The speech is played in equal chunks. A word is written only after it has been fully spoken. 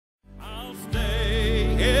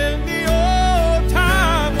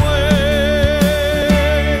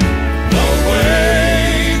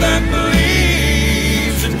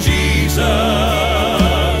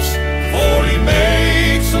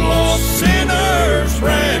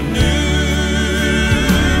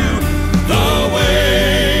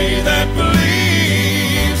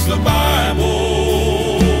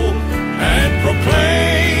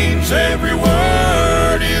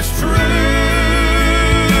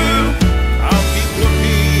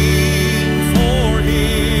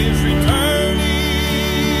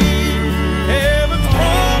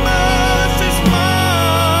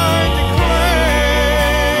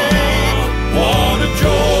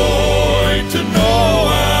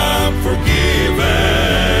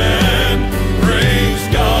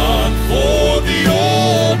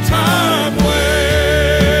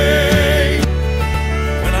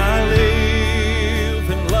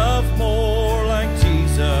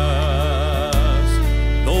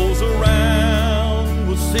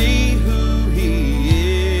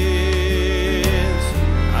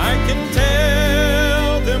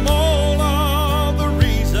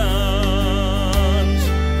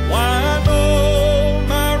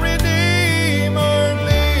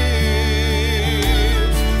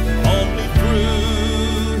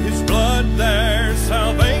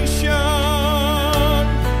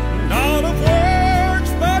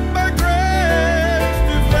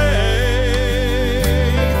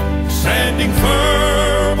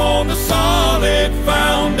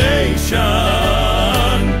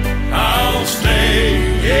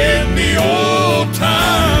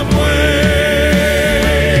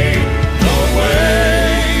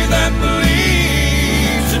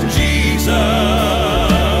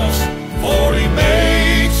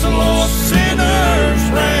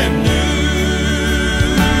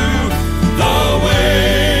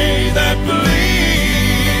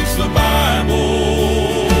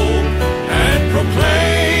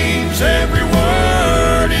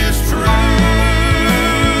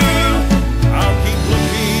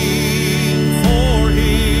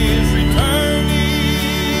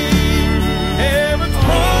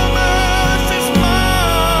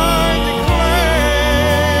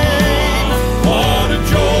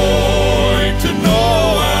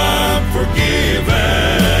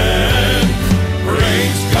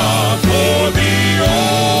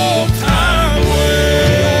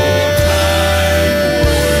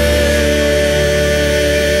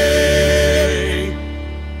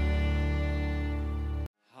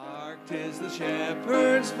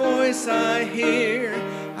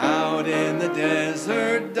the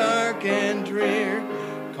desert dark and drear,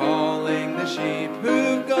 calling the sheep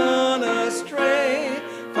who've gone astray,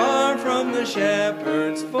 far from the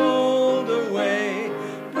shepherd's fold away.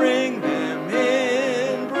 Bring them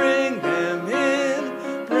in, bring them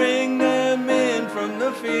in, bring them in from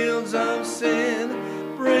the fields of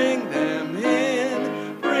sin. Bring them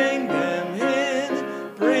in, bring them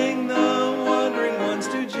in, bring the wandering ones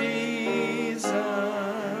to Jesus.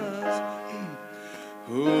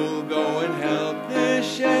 Who'll go and help this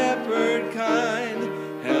shepherd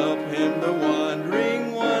kind, help him the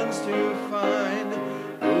wandering ones to find,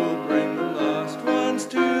 who'll bring the lost ones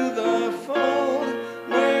to the fold,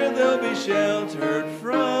 where they'll be sheltered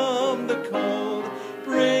from the cold.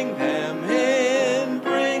 Bring them in,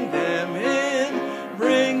 bring them in,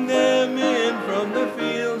 bring them in from the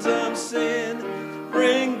fields of sin.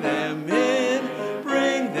 Bring them in,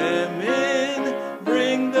 bring them in,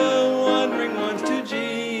 bring the wandering ones to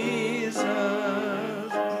Jesus.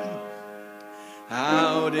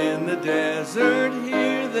 Out in the desert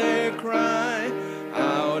hear their cry,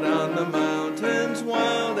 out on the mountains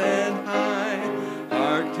wild and high.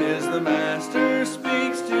 Hark, 'tis the Master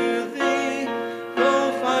speaks to thee,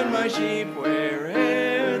 go find my sheep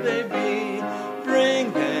where'er they be.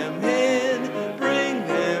 Bring them in, bring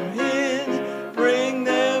them in, bring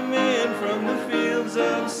them in from the fields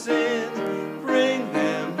of sin. Bring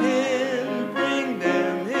them in, bring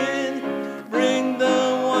them in, bring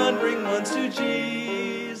the wandering ones to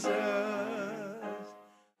Jesus.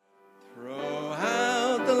 Throw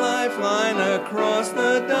out the lifeline across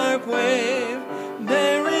the dark wave.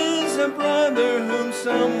 There is a brother whom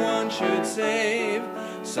someone should save.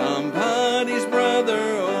 Somebody's brother,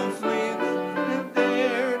 oh fleet,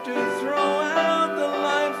 dare to throw out the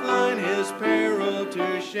lifeline, his peril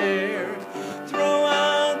to share. Throw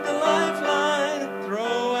out the lifeline,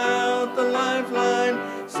 throw out the lifeline,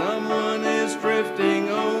 someone is drifting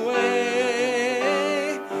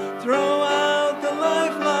away. Throw out the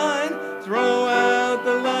lifeline, throw out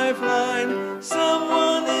the lifeline,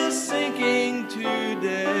 someone is sinking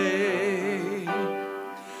today.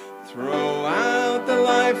 Throw out the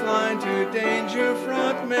lifeline to danger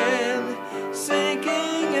fraught men,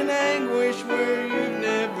 sinking in anguish where you've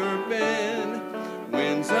never been.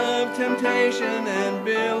 Winds of temptation and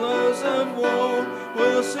billows of woe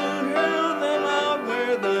will soon hurl them out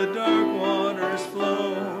where the dark waters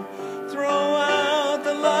flow. Throw out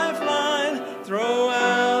the lifeline, throw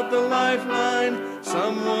out the lifeline,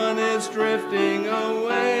 someone is drifting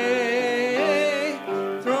away.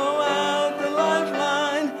 Throw out the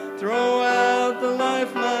lifeline, throw out the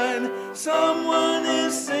lifeline, someone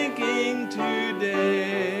is sinking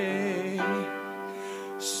today.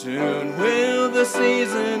 Soon will the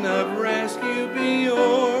season of rescue be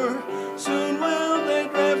o'er, soon will they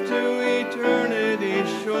drift to eternity's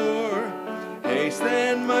shore. Haste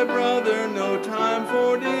then, my brother, no time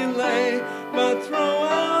for delay, but throw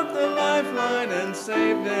out the lifeline and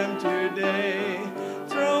save them today.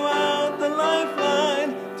 Throw out the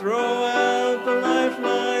lifeline, throw out the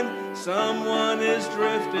lifeline, someone is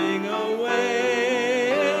drifting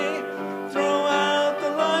away. Throw out the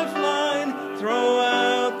lifeline, throw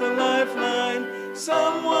out the lifeline,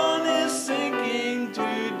 someone is sinking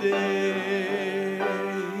today.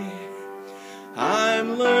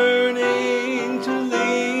 I'm learning to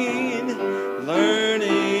lean,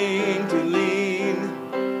 learning to lean,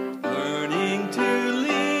 learning to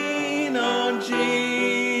lean on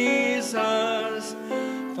Jesus,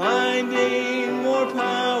 finding more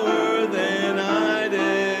power than I'd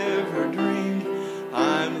ever dreamed.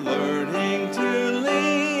 I'm learning to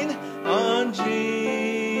lean on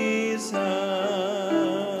Jesus.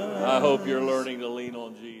 I hope you're learning to lean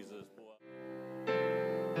on Jesus.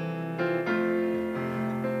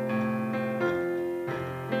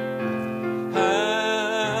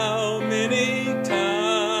 How many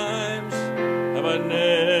times have I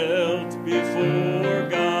knelt before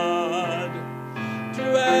God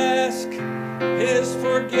to ask His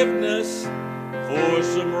forgiveness for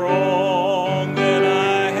some wrong that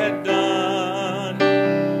I had done?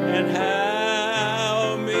 And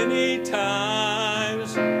how many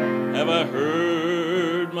times have I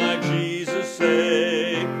heard my Jesus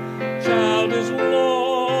say, "Child, as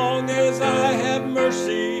long as I have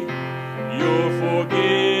mercy, you're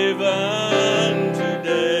forgiven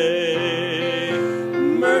today."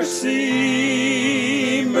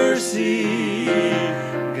 Mercy, mercy,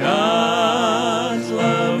 God's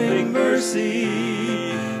loving mercy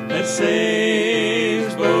that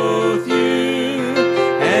saves both you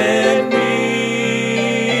and me.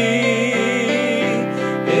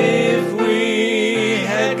 If we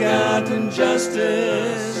had gotten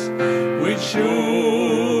justice, we'd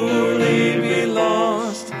surely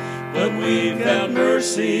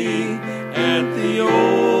mercy at the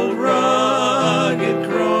old rugged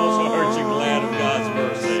cross. So aren't you glad of God's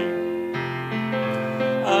mercy?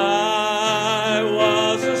 I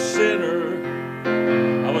was a sinner.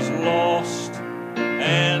 I was lost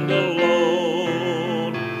and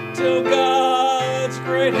alone, till God's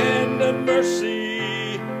great hand of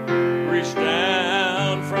mercy reached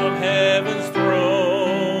down from heaven's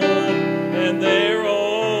throne, and there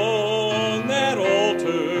on that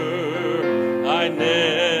altar I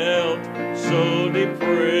knelt so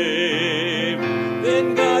depraved.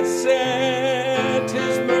 Then God sent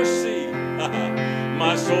His mercy,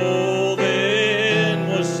 my soul then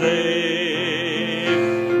was saved.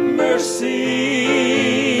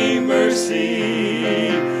 Mercy, mercy,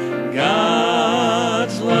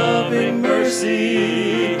 God's loving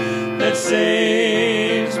mercy that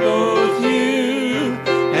saves both you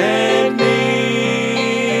and me.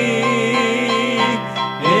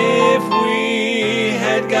 If we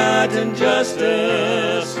had gotten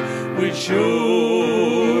justice, we'd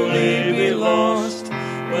surely be lost,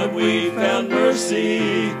 but we found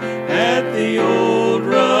mercy at the old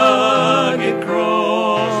rugged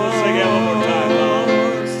cross. Let's sing it one more time.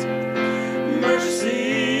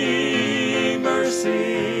 Mercy,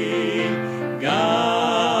 mercy,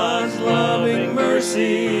 God's loving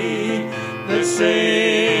mercy that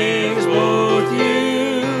saves both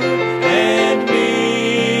you and me.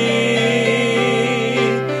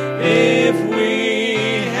 If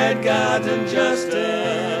we had gotten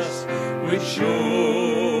justice, we'd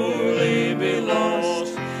surely be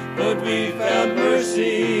lost, but we found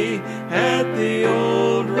mercy at the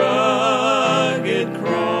old rugged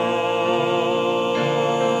cross.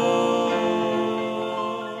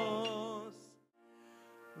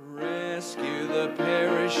 Rescue the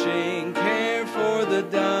perishing, care for the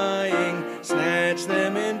dying, snatch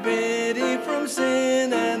them in pity from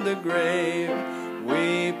sin and the grave.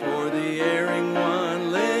 Weep o'er the erring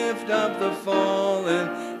one, lift up the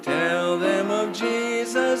fallen, tell them of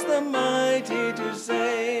Jesus the mighty to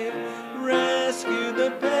save. Rescue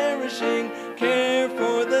the perishing, care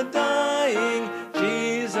for the dying,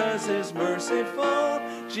 Jesus is merciful,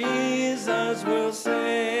 Jesus will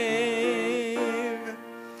save.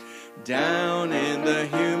 Down in the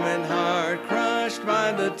human heart, crushed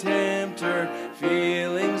by the tempter,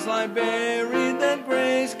 feelings lie buried that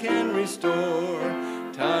grace can restore.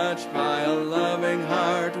 Touched by a loving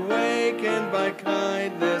heart, wakened by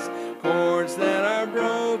kindness, chords that are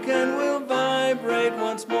broken will vibrate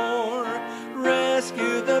once more.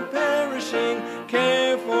 Rescue the perishing,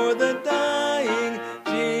 care for the dying,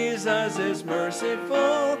 Jesus is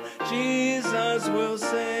merciful, Jesus will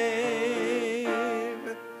save.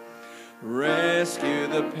 Rescue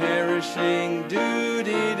the perishing,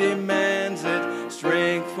 duty demands it,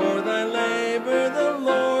 strength for thy labor the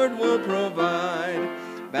Lord will provide.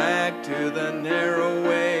 Back to the narrow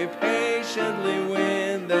way, patiently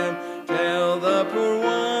win them, tell the poor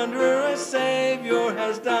wanderer a Savior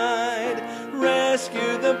has died.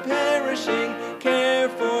 Rescue the perishing, care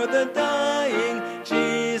for the dying,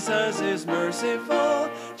 Jesus is merciful,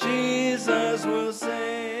 Jesus will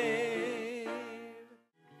save.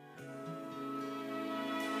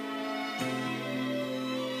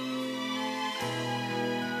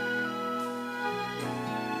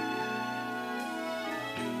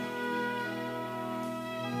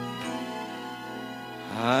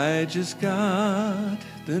 I just got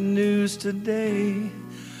the news today,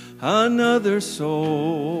 another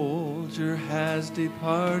soldier has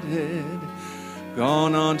departed,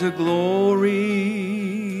 gone on to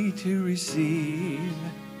glory to receive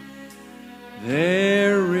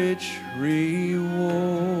their rich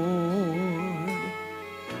reward.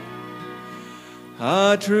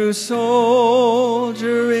 A true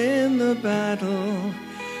soldier in the battle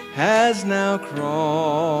has now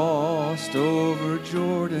crossed over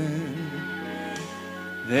Jordan.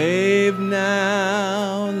 They've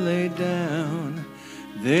now laid down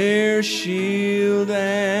their shield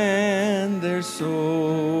and their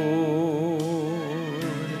sword.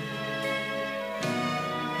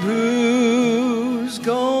 Who's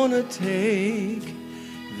gonna take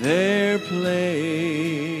their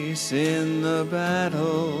place in the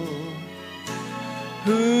battle?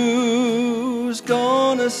 Who's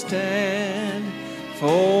gonna stand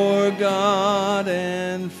for God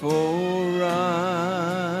and for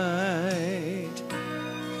right?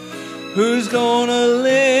 Who's gonna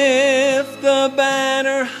lift the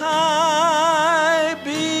banner high,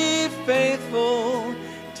 be faithful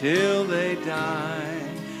till they die?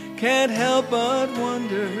 Can't help but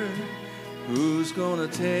wonder who's gonna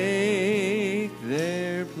take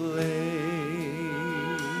their place.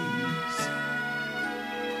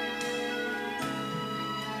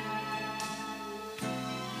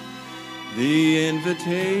 The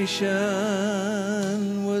invitation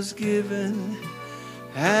was given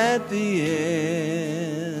at the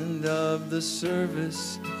end of the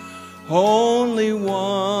service. Only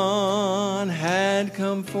one had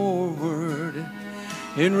come forward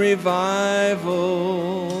in revival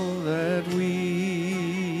that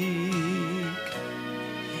week.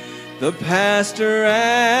 The pastor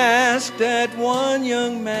asked that one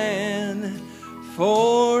young man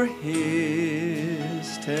for his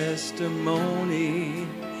testimony,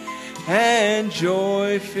 and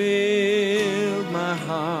joy filled my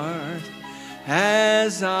heart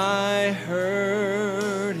as I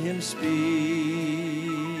heard him speak.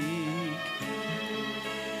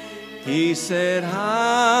 He said,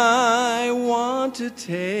 I want to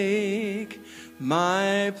take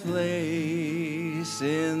my place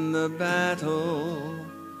in the battle.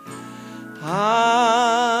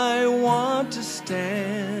 I want to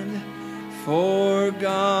stand for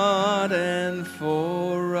God and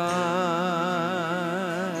for right.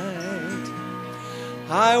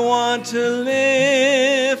 I want to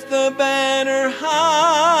lift the banner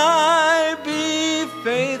high, be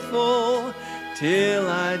faithful till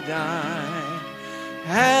I die.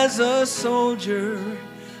 As a soldier,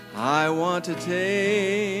 I want to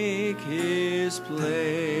take his place.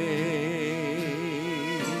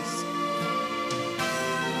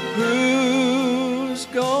 Who's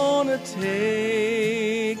gonna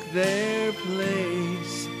take their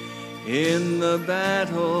place in the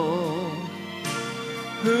battle?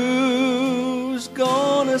 Who's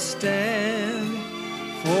gonna stand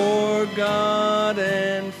for God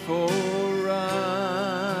and for right?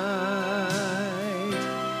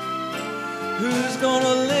 Who's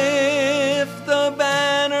gonna lift the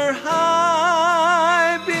banner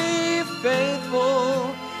high, be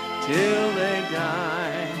faithful till they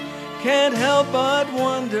die? Can't help but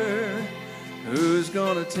wonder who's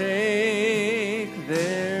gonna take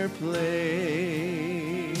their place.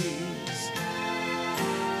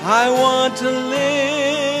 I want to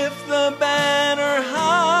lift the banner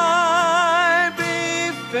high,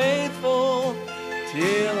 be faithful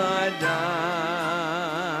till I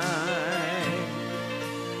die.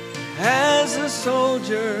 As a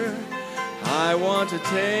soldier, I want to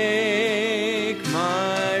take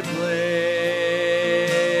my place.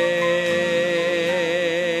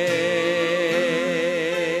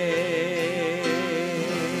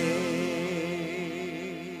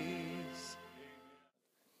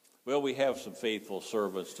 Well, we have some faithful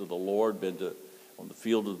servants to the Lord, been on the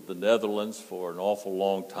field of the Netherlands for an awful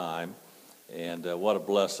long time, and what a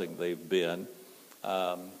blessing they've been.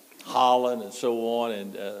 Holland and so on,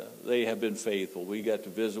 and they have been faithful. We got to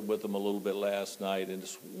visit with them a little bit last night, and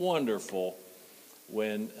it's wonderful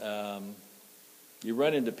when you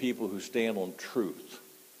run into people who stand on truth.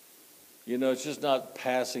 You know, it's just not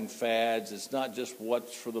passing fads. It's not just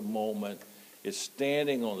what's for the moment. It's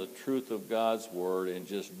standing on the truth of God's Word and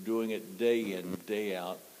just doing it day in, day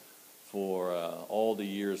out for all the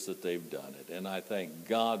years that they've done it. And I thank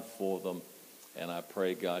God for them, and I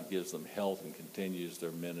pray God gives them health and continues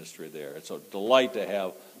their ministry there. It's a delight to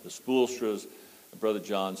have the Spoelstras. Brother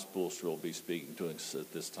John Spoelstra will be speaking to us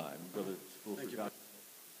at this time. Brother Spoelstra. Thank you.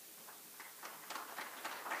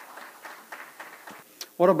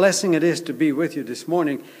 What a blessing it is to be with you this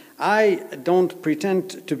morning. I don't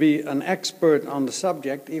pretend to be an expert on the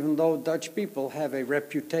subject, even though Dutch people have a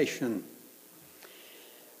reputation.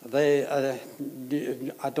 I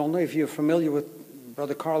don't know if you're familiar with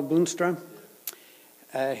Brother Carl Boonstra.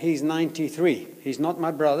 He's 93. He's not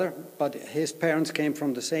my brother, but his parents came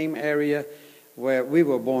from the same area where we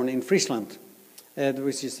were born in Friesland,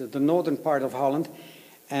 which is the northern part of Holland.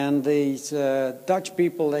 And these Dutch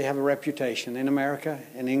people, they have a reputation in America,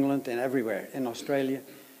 in England, and everywhere, in Australia.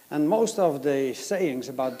 And most of the sayings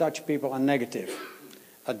about Dutch people are negative.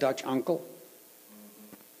 A Dutch uncle,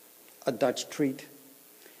 a Dutch treat,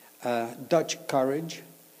 Dutch courage,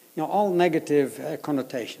 you know, all negative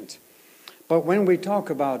connotations. But when we talk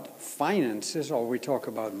about finances or we talk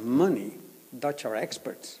about money, Dutch are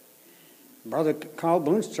experts. Brother Carl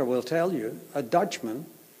Boonstra will tell you, a Dutchman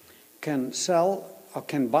can sell or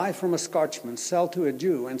can buy from a Scotchman, sell to a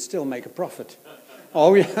Jew, and still make a profit.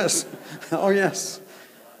 Oh, yes. Oh, yes.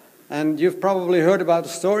 And you've probably heard about the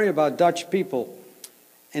story about Dutch people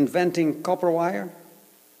inventing copper wire.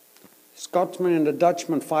 Scotsman and the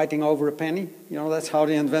Dutchman fighting over a penny. You know, that's how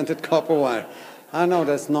they invented copper wire. I know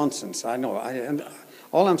that's nonsense. I know. And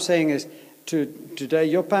all I'm saying is, today,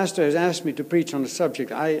 your pastor has asked me to preach on the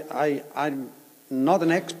subject. I'm not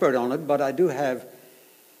an expert on it, but I do have,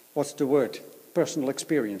 what's the word, personal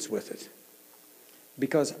experience with it.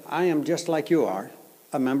 Because I am just like you are,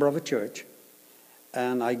 a member of a church.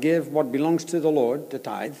 and I give what belongs to the Lord, the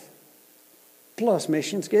tithe, plus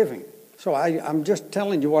missions giving. So I'm just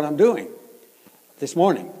telling you what I'm doing this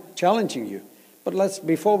morning, challenging you. But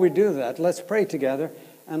before we do that, let's pray together,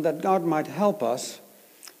 and that God might help us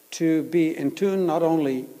to be in tune, not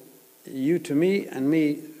only you to me and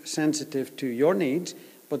me sensitive to your needs,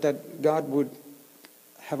 but that God would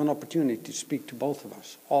have an opportunity to speak to both of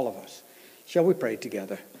us, all of us. Shall we pray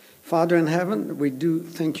together? Father in heaven, we do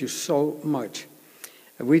thank you so much.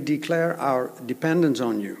 We declare our dependence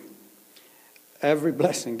on you. Every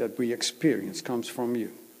blessing that we experience comes from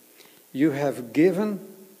you. You have given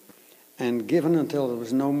and given until there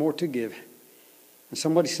was no more to give. And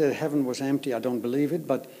somebody said heaven was empty. I don't believe it,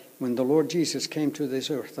 but when the Lord Jesus came to this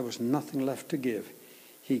earth, there was nothing left to give.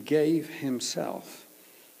 He gave himself.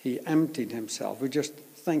 He emptied himself. We just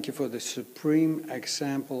thank you for the supreme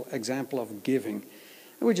example of giving.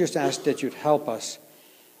 And we just ask that you'd help us,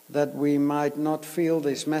 that we might not feel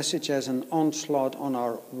this message as an onslaught on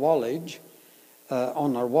our wallet,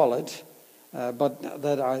 but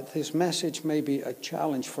that this message may be a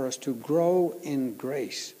challenge for us to grow in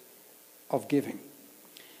grace of giving.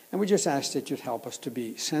 And we just ask that you'd help us to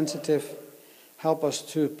be sensitive, help us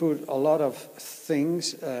to put a lot of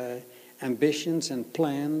things, ambitions and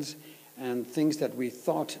plans and things that we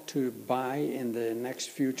thought to buy in the next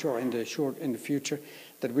future or in the future,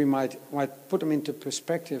 that we might put them into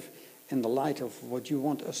perspective in the light of what you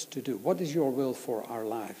want us to do. What is your will for our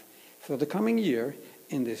life? For the coming year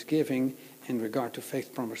in this giving in regard to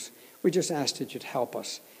Faith Promise, we just ask that you'd help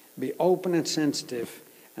us be open and sensitive,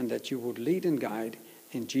 and that you would lead and guide.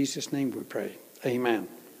 In Jesus' name we pray. Amen.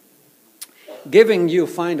 Giving you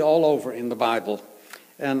find all over in the Bible.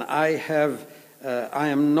 And I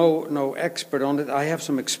am no expert on it. I have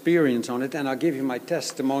some experience on it, and I'll give you my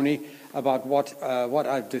testimony about what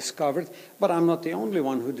I've discovered. But I'm not the only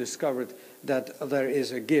one who discovered that there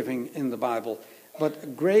is a giving in the Bible.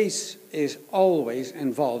 But grace is always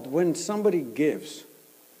involved. When somebody gives,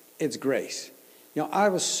 it's grace. You know, I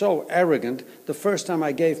was so arrogant. The first time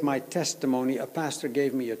I gave my testimony, a pastor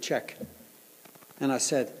gave me a check. And I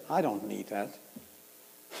said, I don't need that.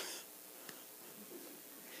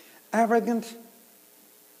 Arrogant,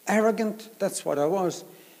 that's what I was.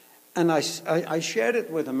 And I shared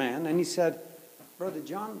it with a man, and he said, Brother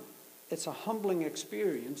John, it's a humbling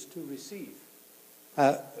experience to receive.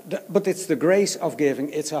 But it's the grace of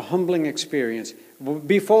giving. It's a humbling experience.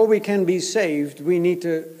 Before we can be saved, we need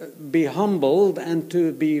to be humbled and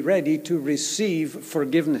to be ready to receive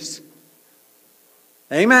forgiveness.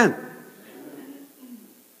 Amen.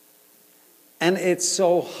 And it's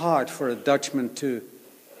so hard for a Dutchman to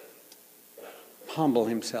humble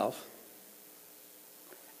himself.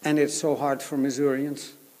 And it's so hard for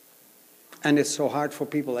Missourians. And it's so hard for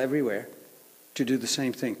people everywhere to do the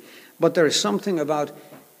same thing. But there is something about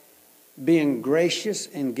being gracious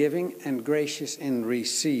in giving and gracious in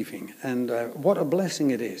receiving. And what a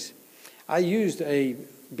blessing it is. I used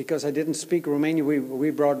because I didn't speak Romanian, we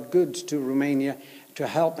brought goods to Romania to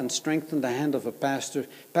help and strengthen the hand of a pastor.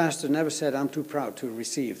 Pastor never said, I'm too proud to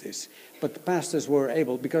receive this. But the pastors were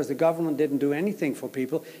able, because the government didn't do anything for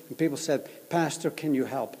people. And people said, Pastor, can you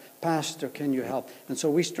help? Pastor, can you help? And so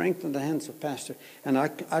we strengthened the hands of Pastor. And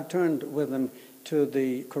I turned with them to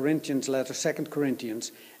the Corinthians letter, 2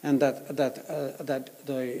 Corinthians, and that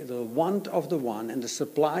the want of the one and the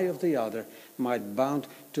supply of the other might bound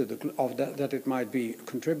to that it might be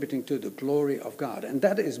contributing to the glory of God. And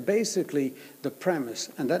that is basically the premise,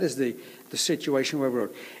 and that is the situation where we're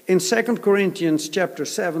in 2 Corinthians chapter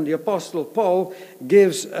 7. The Apostle Paul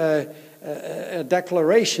gives a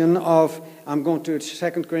declaration of, I'm going to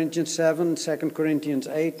 2 Corinthians 7, 2 Corinthians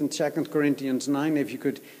 8, and 2 Corinthians 9, if you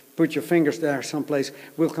could put your fingers there someplace.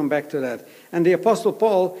 We'll come back to that. And the Apostle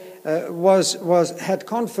Paul had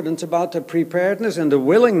confidence about the preparedness and the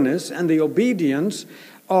willingness and the obedience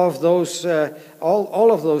of those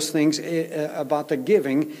all of those things about the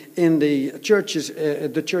giving in the churches,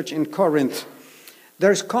 the church in Corinth.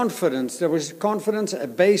 There's confidence. There was confidence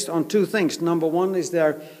based on two things. Number one is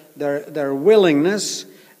their willingness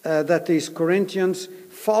that these Corinthians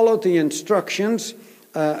followed the instructions.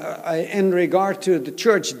 In regard to the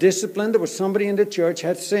church discipline, there was somebody in the church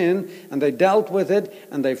had sinned, and they dealt with it,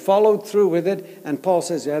 and they followed through with it. And Paul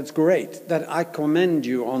says, that's great, that I commend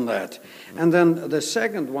you on that. And then the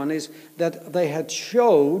second one is that they had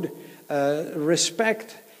showed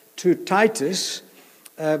respect to Titus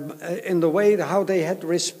in the way how they had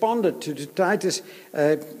responded to Titus,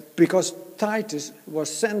 because Titus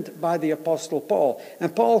was sent by the Apostle Paul.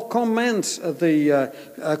 And Paul commends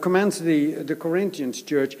the Corinthians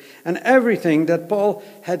church, and everything that Paul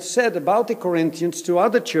had said about the Corinthians to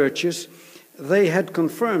other churches, they had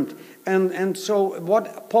confirmed. And so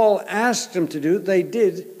what Paul asked them to do, they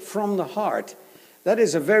did from the heart. That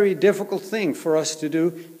is a very difficult thing for us to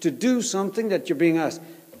do something that you're being asked.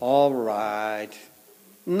 All right.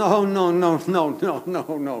 No.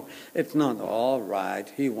 It's not all right.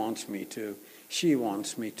 He wants me to. She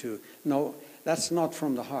wants me to. No, that's not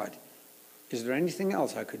from the heart. Is there anything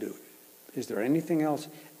else I could do? Is there anything else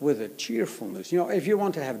with a cheerfulness? If you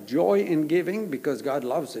want to have joy in giving, because God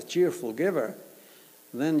loves a cheerful giver,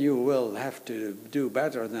 then you will have to do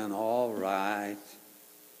better than all right.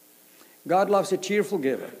 God loves a cheerful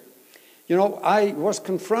giver. I was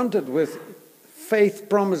confronted with faith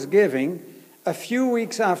promise giving a few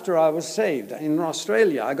weeks after I was saved. In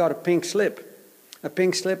Australia, I got a pink slip. A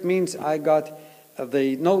pink slip means I got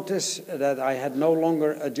the notice that I had no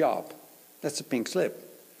longer a job. That's a pink slip.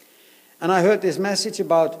 And I heard this message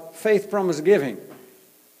about faith promise giving.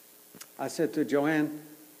 I said to Joanne,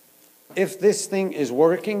 if this thing is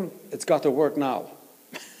working, it's got to work now.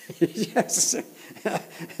 Yes.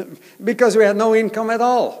 Because we had no income at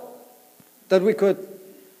all that we could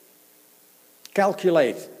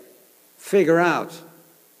calculate, figure out.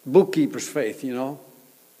 Bookkeeper's faith,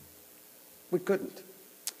 We couldn't.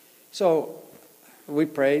 So we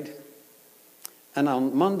prayed. And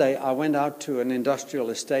on Monday, I went out to an industrial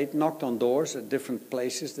estate, knocked on doors at different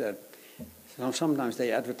places that sometimes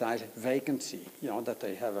they advertise vacancy, that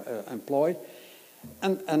they have employed.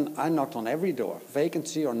 And I knocked on every door,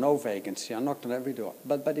 vacancy or no vacancy. I knocked on every door.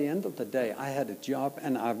 But by the end of the day, I had a job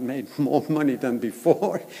and I made more money than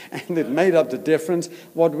before. And it made up the difference,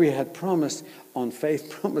 what we had promised on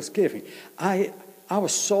faith promise giving. I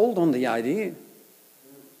was sold on the idea.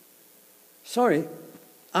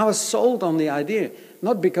 I was sold on the idea,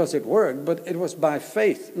 not because it worked, but it was by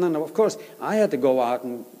faith. No, of course, I had to go out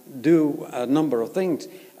and do a number of things.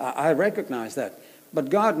 I recognize that. But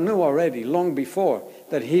God knew already, long before,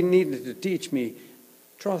 that He needed to teach me,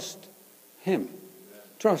 trust Him.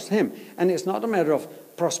 Trust Him. And it's not a matter of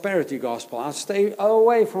prosperity gospel. I'll stay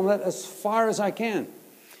away from that as far as I can.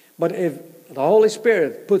 But if the Holy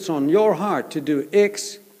Spirit puts on your heart to do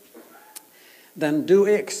X, then do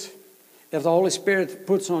X. If the Holy Spirit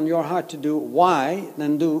puts on your heart to do Y,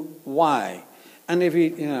 then do Y. And if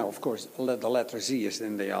He, of course, the letter Z is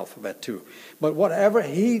in the alphabet too. But whatever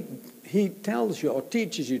He tells you or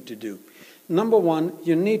teaches you to do, number one,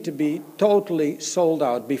 you need to be totally sold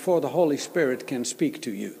out before the Holy Spirit can speak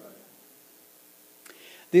to you.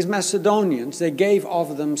 These Macedonians, they gave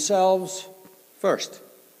of themselves first.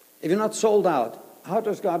 If you're not sold out, how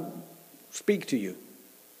does God speak to you?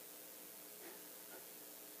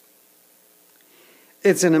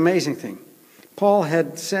 It's an amazing thing. Paul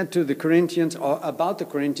had said to the Corinthians, or about the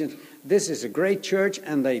Corinthians, this is a great church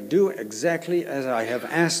and they do exactly as I have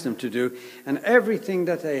asked them to do. And everything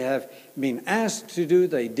that they have been asked to do,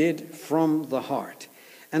 they did from the heart.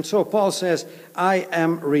 And so Paul says, I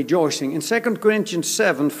am rejoicing. In 2 Corinthians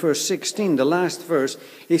 7, verse 16, the last verse,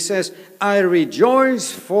 he says, I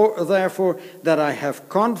rejoice therefore that I have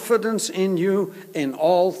confidence in you in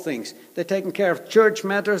all things. They're taking care of church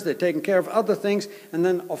matters, they're taking care of other things, and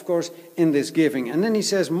then, of course, in this giving. And then he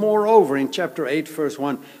says, moreover, in chapter 8, verse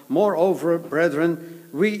 1, moreover, brethren,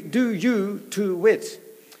 we do you to wit.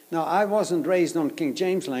 Now, I wasn't raised on King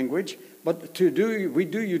James language, but we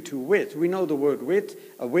do you to wit. We know the word wit,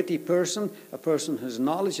 a witty person, a person who has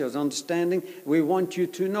knowledge, has understanding. We want you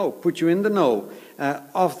to know, put you in the know,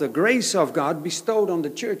 of the grace of God bestowed on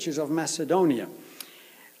the churches of Macedonia.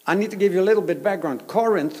 I need to give you a little bit background.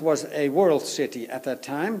 Corinth was a world city at that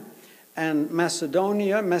time. And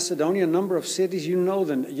Macedonia, a number of cities, you know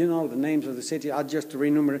the names of the city. I'll just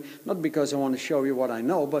enumerate, not because I want to show you what I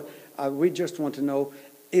know, but we just want to know,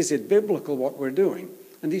 is it biblical what we're doing?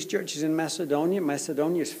 And these churches in Macedonia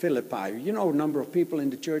is Philippi. You know a number of people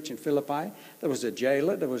in the church in Philippi. There was a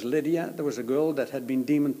jailer, there was Lydia, there was a girl that had been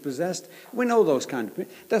demon-possessed. We know those kind of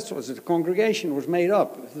people. That's what the congregation was made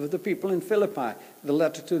up of, the people in Philippi. The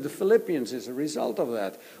letter to the Philippians is a result of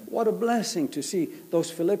that. What a blessing to see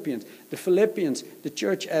those Philippians. The Philippians, the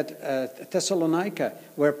church at Thessalonica,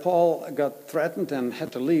 where Paul got threatened and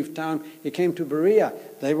had to leave town. He came to Berea.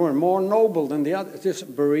 They were more noble than the others. This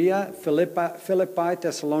Berea, Philippi,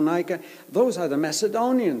 Thessalonica. Those are the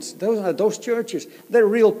Macedonians. Those are those churches. They're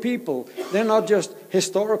real people. They're not just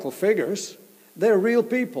historical figures. They're real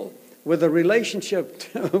people. with a relationship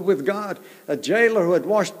with God, a jailer who had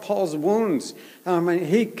washed Paul's wounds. I mean,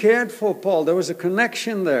 he cared for Paul. There was a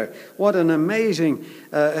connection there. What an amazing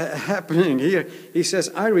happening here. He says,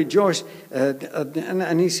 I rejoice.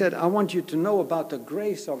 And he said, I want you to know about the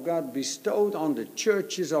grace of God bestowed on the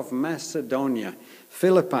churches of Macedonia,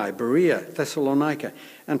 Philippi, Berea, Thessalonica,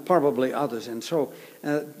 and probably others. And so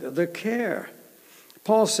the care.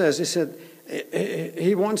 Paul says, he said,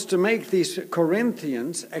 he wants to make these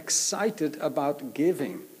Corinthians excited about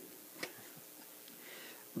giving.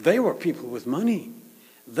 They were people with money.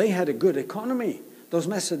 They had a good economy. Those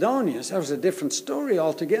Macedonians, that was a different story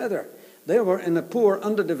altogether. They were in a poor,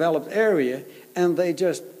 underdeveloped area, and they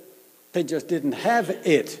just didn't have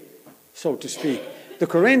it, so to speak. The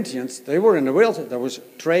Corinthians, they were in the wilderness. There was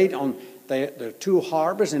trade on. There are two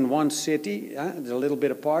harbors in one city, a little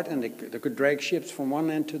bit apart, and they could drag ships from one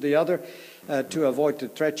end to the other to avoid the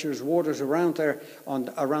treacherous waters around there,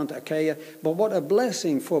 around Achaia. But what a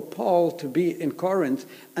blessing for Paul to be in Corinth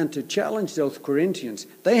and to challenge those Corinthians.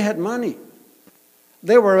 They had money.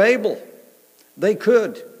 They were able. They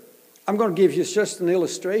could. I'm going to give you just an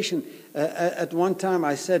illustration. At one time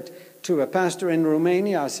I said to a pastor in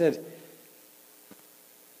Romania, I said,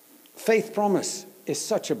 faith promise is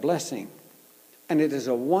such a blessing. And it is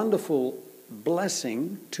a wonderful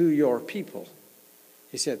blessing to your people.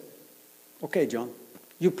 He said, okay, John,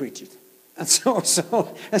 you preach it. And so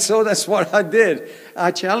that's what I did.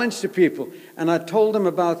 I challenged the people. And I told them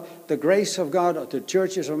about the grace of God. The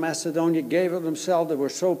churches of Macedonia gave of themselves. They were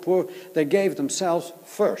so poor. They gave themselves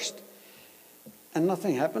first. And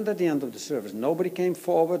nothing happened at the end of the service. Nobody came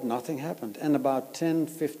forward. Nothing happened. And about 10,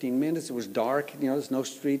 15 minutes, it was dark. There's no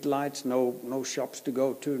street lights, no shops to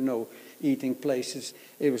go to, no eating places.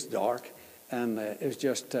 It was dark. And it was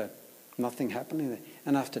just nothing happening.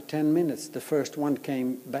 And after 10 minutes, the first one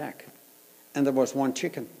came back. And there was one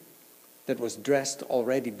chicken that was dressed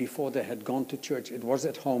already before they had gone to church. It was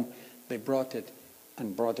at home. They brought it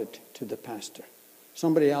and brought it to the pastor.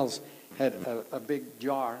 Somebody else had a big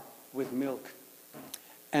jar with milk.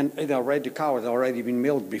 And the cow had already been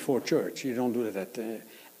milked before church. You don't do that.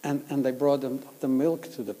 And they brought them the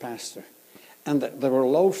milk to the pastor. And there were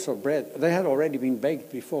loaves of bread. They had already been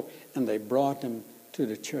baked before. And they brought them to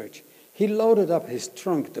the church. He loaded up his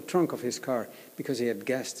trunk, the trunk of his car, because he had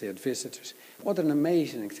guests, he had visitors. What an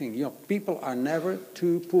amazing thing. People are never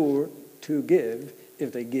too poor to give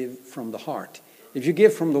if they give from the heart. If you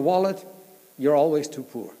give from the wallet, you're always too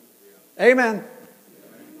poor. Amen.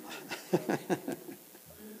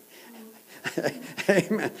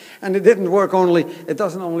 Amen. And it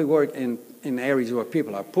doesn't only work in areas where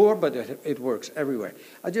people are poor, but it works everywhere.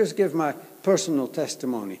 I just give my personal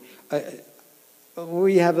testimony.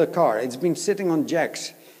 We have the car. It's been sitting on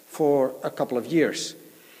jacks for a couple of years.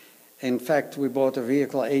 In fact, we bought a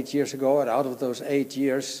vehicle 8 years ago, and out of those 8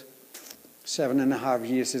 years, 7.5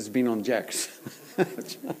 years it's been on jacks.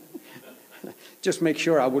 Just make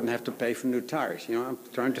sure I wouldn't have to pay for new tires. I'm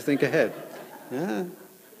trying to think ahead. Yeah.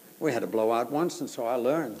 We had a blowout once, and so I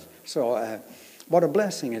learned. So what a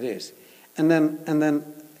blessing it is. And then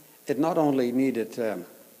it not only needed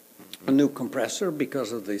a new compressor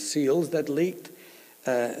because of the seals that leaked.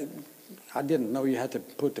 I didn't know you had to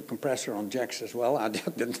put the compressor on jacks as well. I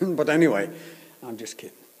didn't, but anyway, I'm just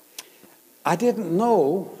kidding. I didn't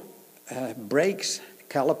know brakes,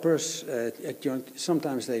 calipers,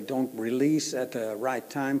 sometimes they don't release at the right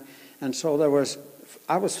time. And so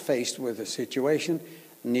I was faced with a situation,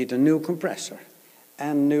 need a new compressor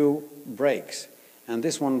and new brakes. And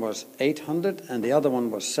this one was 800 and the other one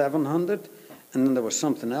was 700. And then there was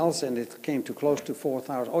something else, and it came to close to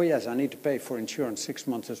 4,000. Oh, yes, I need to pay for insurance 6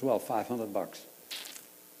 months as well, $500.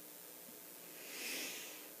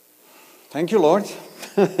 Thank you, Lord.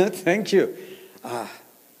 Thank you.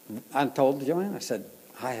 I told Joanne, I said,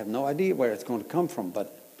 I have no idea where it's going to come from,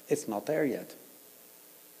 but it's not there yet.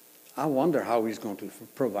 I wonder how he's going to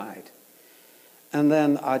provide. And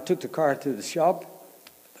then I took the car to the shop.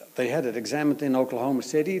 They had it examined in Oklahoma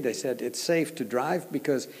City. They said it's safe to drive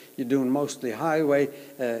because you're doing mostly highway.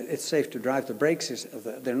 It's safe to drive. The brakes,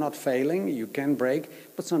 they're not failing. You can brake,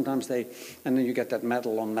 but sometimes and then you get that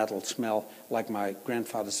metal on metal smell like my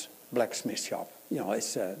grandfather's blacksmith shop.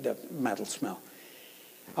 It's the metal smell.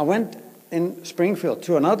 I went in Springfield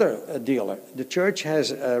to another dealer. The church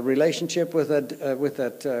has a relationship with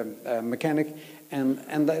that mechanic,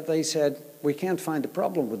 and they said, we can't find a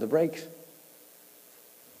problem with the brakes.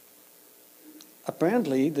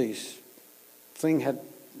 Apparently, this thing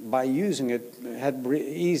by using it, had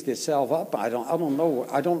eased itself up. I don't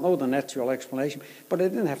know the natural explanation, but I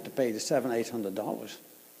didn't have to pay the $700-800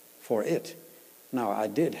 for it. Now I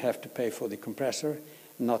did have to pay for the compressor.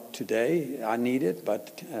 Not today, I need it,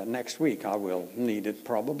 but next week I will need it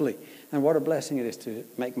probably. And what a blessing it is to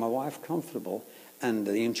make my wife comfortable. And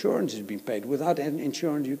the insurance is being paid. Without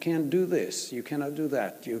insurance, you can't do this. You cannot do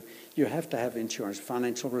that. You have to have insurance,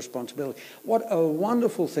 financial responsibility. What a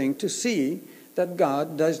wonderful thing to see that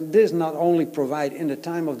God does not only provide in the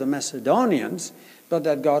time of the Macedonians, but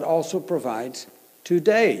that God also provides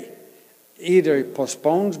today. Either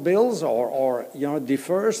postpones bills or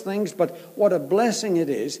defers things. But what a blessing it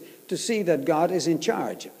is to see that God is in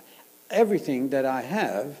charge. Everything that I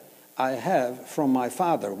have from my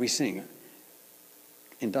Father, we sing.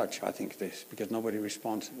 In Dutch, I think it is, because nobody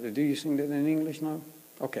responds. Do you sing that in English now?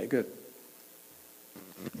 Okay, good.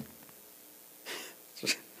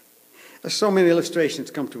 So many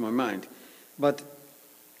illustrations come to my mind. But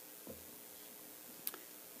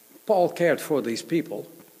Paul cared for these people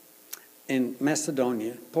in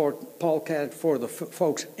Macedonia. Paul cared for the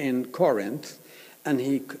folks in Corinth. And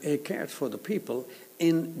he cared for the people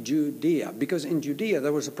in Judea. Because in Judea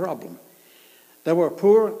there was a problem. There were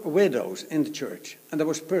poor widows in the church, and there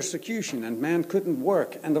was persecution, and man couldn't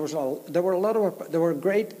work, and there were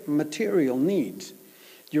great material needs.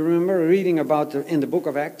 Do you remember reading about in the book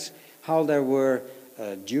of Acts how there were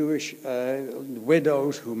Jewish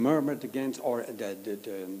widows who murmured against, or the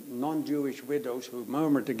non-Jewish widows who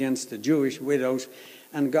murmured against the Jewish widows,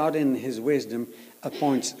 and God in His wisdom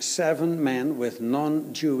appoints 7 men with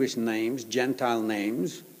non-Jewish names, Gentile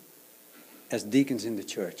names, as deacons in the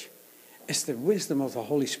church. It's the wisdom of the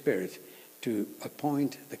Holy Spirit to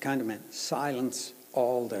appoint the kind of men, silence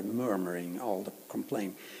all the murmuring, all the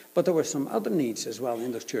complaining. But there were some other needs as well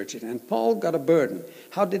in those churches. And Paul got a burden.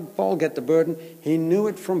 How did Paul get the burden? He knew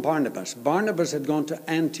it from Barnabas. Barnabas had gone to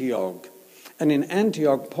Antioch. And in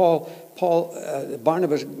Antioch,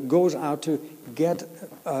 Barnabas goes out to get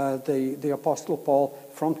the Apostle Paul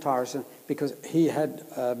from Tarsus, because he had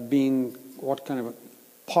been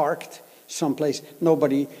parked someplace.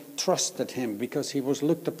 Nobody trusted him because he was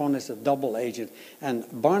looked upon as a double agent. And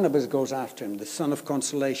Barnabas goes after him, the son of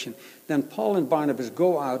consolation. Then Paul and Barnabas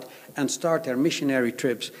go out and start their missionary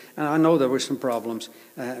trips. And I know there were some problems.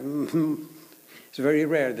 It's very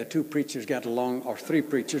rare that 2 preachers get along or 3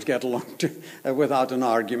 preachers get along without an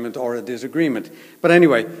argument or a disagreement. But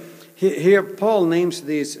anyway, here Paul names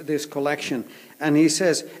this collection. And he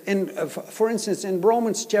says, for instance, in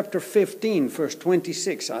Romans chapter 15, verse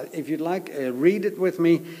 26, if you'd like, read it with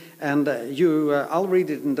me. And I'll read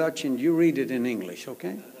it in Dutch and you read it in English,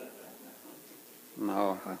 okay?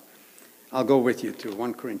 No, I'll go with you to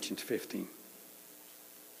 1 Corinthians 15.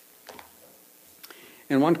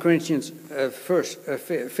 In 1 Corinthians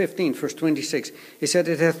 15, verse 26, he said,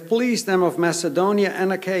 "It hath pleased them of Macedonia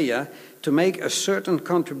and Achaia to make a certain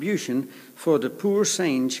contribution for the poor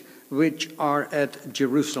saints which are at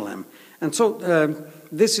Jerusalem." And so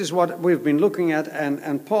this is what we've been looking at.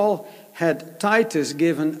 And Paul had Titus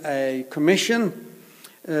given a commission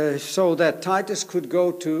so that Titus could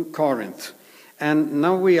go to Corinth. And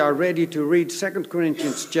now we are ready to read 2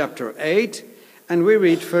 Corinthians chapter 8. And we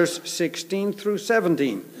read verse 16 through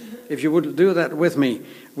 17. If you would do that with me.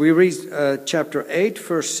 We read chapter 8,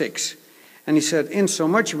 verse 6. And he said,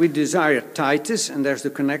 "Insomuch we desire Titus," and there's the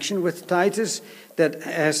connection with Titus, "that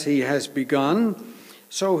as he has begun,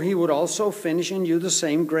 so he would also finish in you the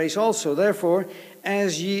same grace also. Therefore,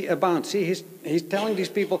 as ye abound." See, he's telling these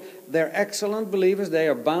people, they're excellent believers, they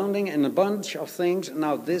are abounding in a bunch of things.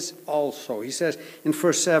 Now this also. He says in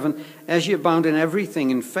verse 7, "As ye abound in everything,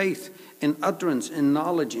 in faith, in utterance, in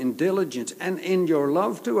knowledge, in diligence, and in your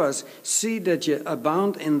love to us, see that ye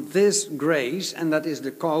abound in this grace," and that is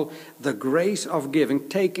called the grace of giving,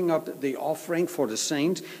 taking up the offering for the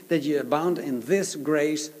saints, "that ye abound in this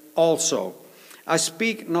grace also. I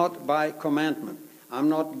speak not by commandment." I'm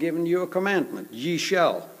not giving you a commandment, "Ye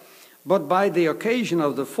shall," but by the occasion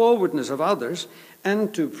of the forwardness of others,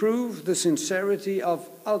 and to prove the sincerity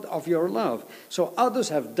of your love. So others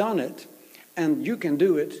have done it, and you can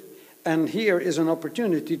do it. And here is an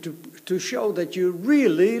opportunity to show that you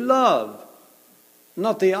really love,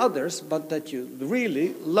 not the others, but that you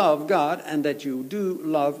really love God and that you do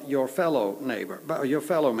love your fellow neighbor, your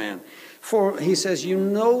fellow man. For he says, "You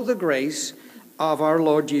know the grace of our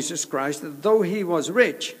Lord Jesus Christ, that though he was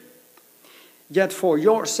rich, yet for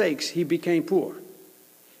your sakes he became poor."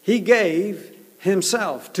 He gave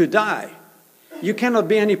himself to die. You cannot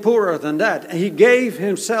be any poorer than that. He gave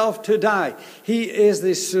himself to die. He is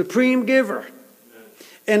the supreme giver.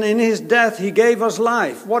 And in his death, he gave us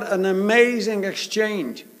life. What an amazing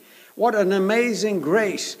exchange. What an amazing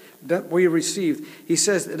grace that we received. He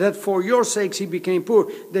says that for your sakes he became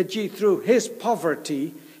poor, that ye through his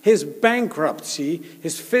poverty, his bankruptcy,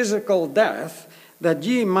 his physical death, that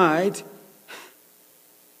ye might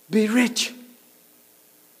be rich.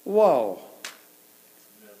 Wow.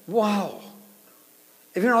 Wow.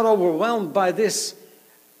 If you're not overwhelmed by this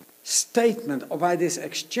statement or by this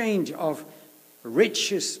exchange of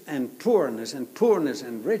riches and poorness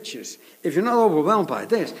and riches, if you're not overwhelmed by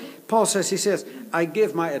this, Paul says, he says, I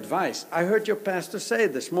give my advice. I heard your pastor say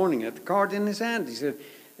this morning, at the card in his hand, he said,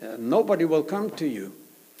 nobody will come to you.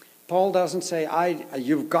 Paul doesn't say,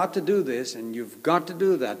 you've got to do this and you've got to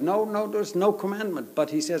do that. No, there's no commandment.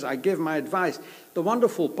 But he says, I give my advice. The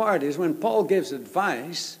wonderful part is when Paul gives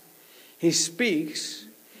advice, he speaks,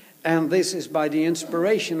 and this is by the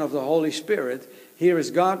inspiration of the Holy Spirit. Here is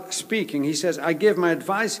God speaking. He says, I give my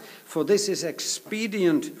advice, for this is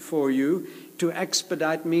expedient for you. To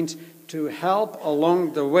expedite means to help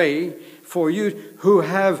along the way for you who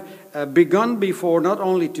have begun before, not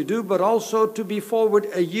only to do, but also to be forward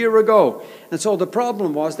a year ago. And so the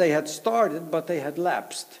problem was they had started, but they had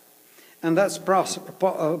lapsed. And that's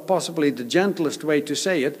possibly the gentlest way to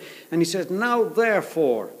say it. And he says, now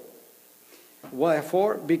therefore,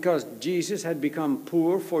 wherefore, because Jesus had become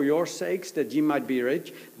poor for your sakes, that ye might be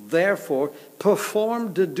rich, therefore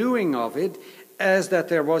perform the doing of it, as that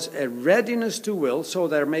there was a readiness to will, so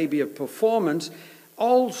there may be a performance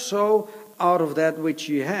also out of that which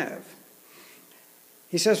ye have.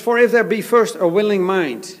 He says, for if there be first a willing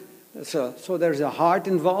mind, so there's a heart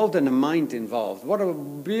involved and a mind involved. What a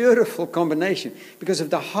beautiful combination. Because if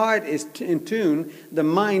the heart is in tune, the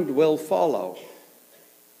mind will follow.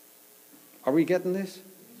 Are we getting this?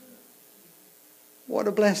 What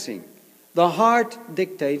a blessing. The heart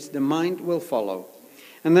dictates, the mind will follow.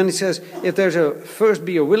 And then he says, if there's first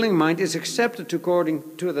be a willing mind, it's accepted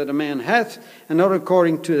according to that a man hath, and not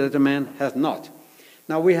according to that a man hath not.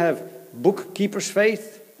 Now we have bookkeeper's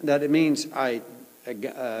faith, that it means I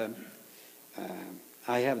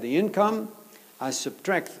have the income, I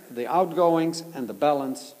subtract the outgoings, and the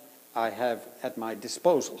balance I have at my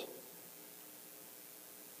disposal.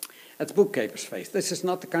 That's bookkeeper's faith. This is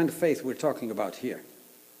not the kind of faith we're talking about here.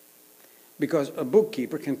 Because a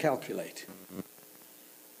bookkeeper can calculate.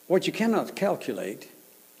 What you cannot calculate,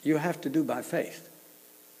 you have to do by faith.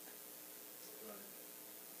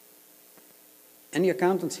 Any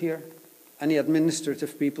accountants here? Any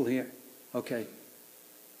administrative people here? Okay.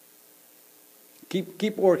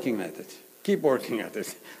 Keep working at it. Keep working at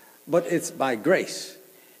it. But it's by grace.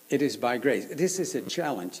 It is by grace. This is a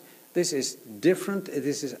challenge. This is different.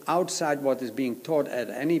 This is outside what is being taught at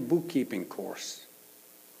any bookkeeping course.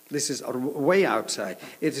 This is way outside.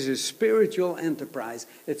 It is a spiritual enterprise.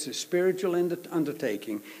 It's a spiritual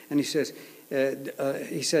undertaking. And he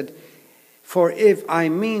said, for if I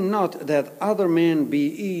mean not that other men be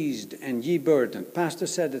eased and ye burdened. Pastor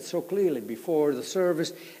said it so clearly before the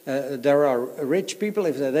service. There are rich people.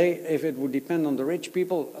 If it would depend on the rich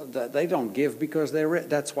people, they don't give because they're rich.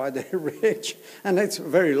 That's why they're rich. And it's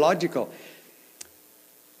very logical.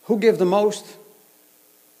 Who give the most?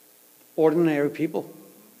 Ordinary people.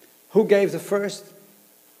 Who gave the first?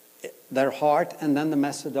 Their heart, and then the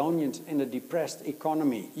Macedonians in a depressed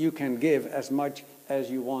economy. You can give as much as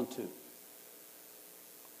you want to.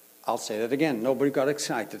 I'll say that again. Nobody got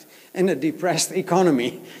excited. In a depressed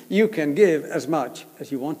economy, you can give as much as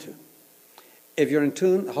you want to. If you're in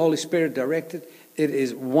tune, the Holy Spirit directed, it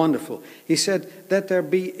is wonderful. He said that there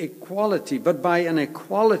be equality, but by an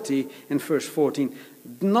equality in verse 14,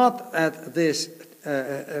 not at this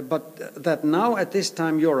but that now at this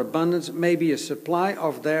time your abundance may be a supply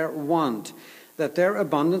of their want, that their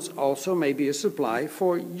abundance also may be a supply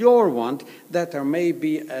for your want, that there may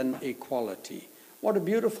be an equality. What a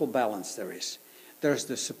beautiful balance there is. There's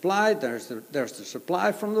the supply, there's the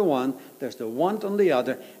supply from the one, there's the want on the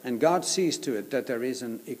other, and God sees to it that there is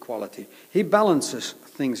an equality. He balances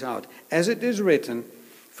things out. As it is written,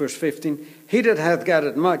 verse 15, he that hath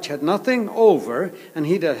gathered much had nothing over, and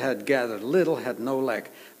he that had gathered little had no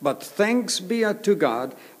lack. But thanks be unto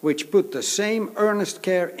God, which put the same earnest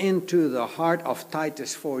care into the heart of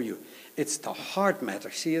Titus for you. It's the heart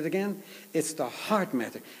matter. See it again? It's the heart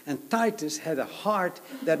matter. And Titus had a heart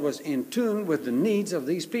that was in tune with the needs of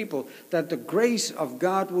these people, that the grace of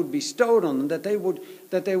God would be bestowed on them, that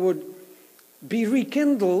they would be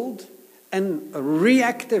rekindled and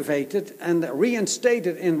reactivated and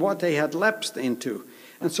reinstated in what they had lapsed into.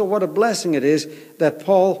 And so what a blessing it is that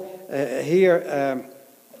Paul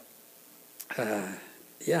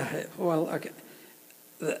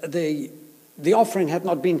the offering had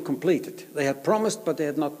not been completed. They had promised, but they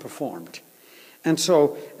had not performed. And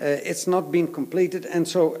so it's not been completed. And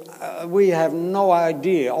so we have no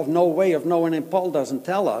idea, no way of knowing, and Paul doesn't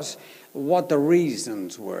tell us what the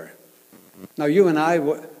reasons were. Now, you and I,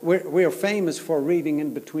 we're famous for reading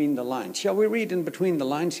in between the lines. Shall we read in between the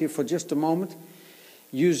lines here for just a moment?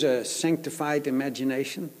 Use a sanctified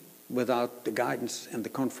imagination without the guidance and the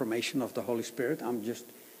confirmation of the Holy Spirit. I'm just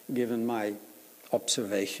giving my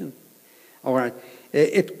observation. All right.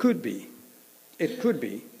 It could be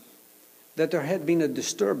that there had been a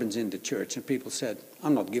disturbance in the church and people said,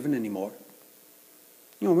 I'm not giving anymore.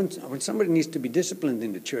 You know, when somebody needs to be disciplined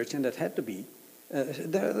in the church, and that had to be,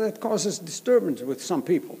 that causes disturbance with some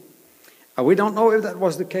people. We don't know if that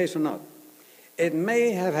was the case or not. It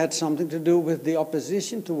may have had something to do with the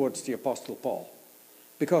opposition towards the Apostle Paul.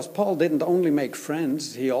 Because Paul didn't only make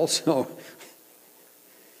friends, he also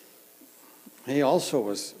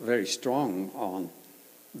was very strong on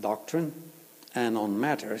doctrine and on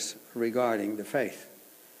matters regarding the faith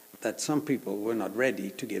that some people were not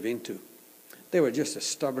ready to give into. They were just as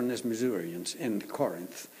stubborn as Missourians in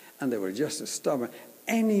Corinth, and they were just as stubborn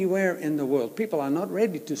anywhere in the world. People are not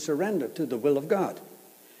ready to surrender to the will of God,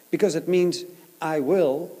 because it means I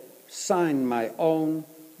will sign my own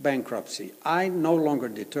bankruptcy. I no longer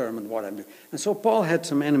determine what I'm doing. And so Paul had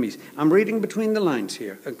some enemies. I'm reading between the lines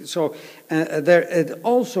here. So there is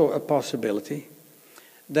also a possibility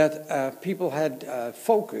that people had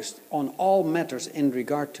focused on all matters in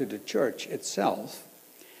regard to the church itself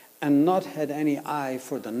and not had any eye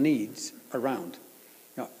for the needs around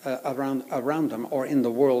them or in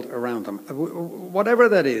the world around them. Whatever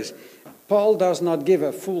that is, Paul does not give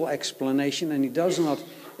a full explanation, and he does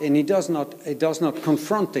not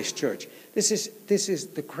confront this church. This is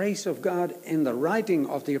the grace of God in the writing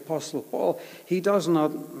of the Apostle Paul. He does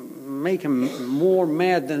not make him more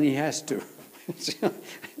mad than he has to.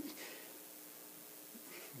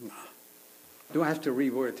 Do I have to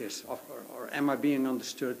reword this, or am I being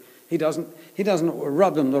understood? He doesn't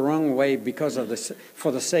rub them the wrong way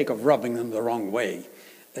for the sake of rubbing them the wrong way.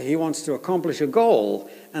 He wants to accomplish a goal,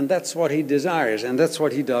 and that's what he desires, and that's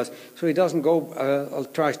what he does. So he doesn't go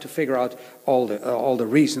tries to figure out all the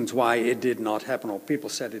reasons why it did not happen, or people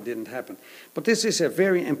said it didn't happen. But this is a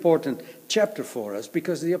very important chapter for us,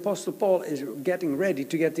 because the Apostle Paul is getting ready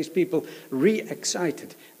to get these people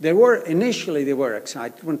re-excited. Initially they were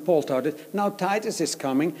excited when Paul taught it. Now Titus is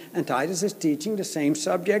coming, and Titus is teaching the same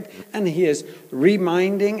subject, and he is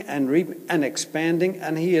reminding and expanding,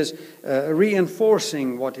 and he is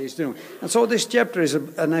reinforcing what he's doing. And so this chapter is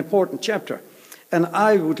an important chapter. And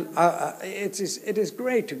it is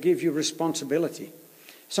great to give you responsibility.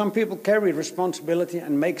 Some people carry responsibility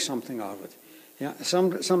and make something out of it. Yeah.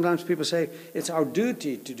 Sometimes people say, it's our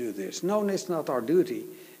duty to do this. No, it's not our duty.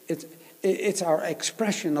 It's our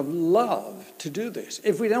expression of love to do this.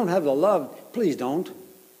 If we don't have the love, please don't.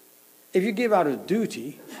 If you give out of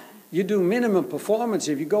duty, you do minimum performance.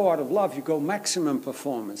 If you go out of love, you go maximum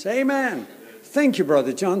performance. Amen. Thank you,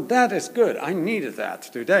 Brother John. That is good. I needed that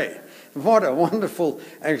today. What a wonderful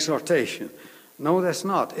exhortation. No, that's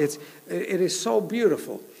not. It is so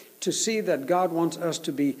beautiful to see that God wants us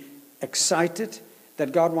to be excited,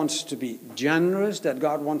 that God wants to be generous, that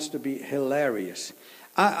God wants to be hilarious.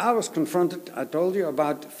 I was confronted, I told you,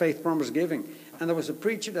 about faith promise giving. And there was a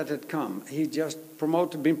preacher that had come. He just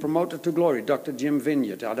been promoted to glory, Dr. Jim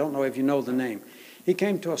Vineyard. I don't know if you know the name. He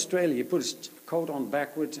came to Australia. He put his coat on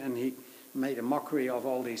backwards, and he made a mockery of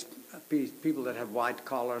all these people that have white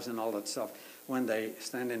collars and all that stuff when they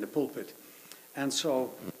stand in the pulpit. And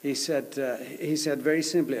so he said very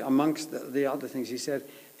simply, amongst the other things, he said,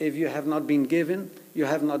 if you have not been given, you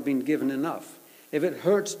have not been given enough. If it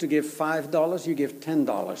hurts to give $5, you give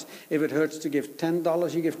 $10. If it hurts to give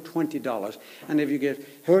 $10, you give $20. And if it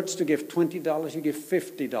hurts to give $20, you give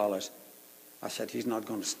 $50. I said, he's not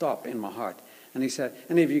going to stop in my heart. And he said,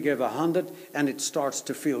 and if you give 100 and it starts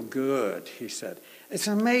to feel good, he said. It's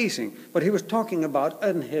amazing. But he was talking about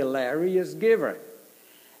an hilarious giver.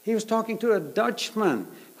 He was talking to a Dutchman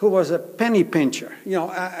who was a penny pincher. You know,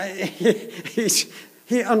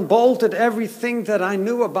 he unbolted everything that I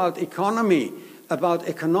knew about economy, about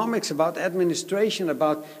economics, about administration,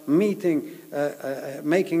 about making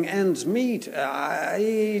ends meet.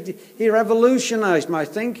 He revolutionized my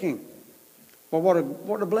thinking. Well,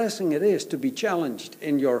 what a blessing it is to be challenged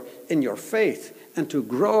in your faith and to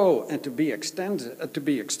grow and to be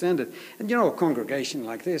extended. And you know, a congregation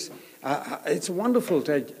like this, it's wonderful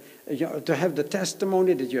to have the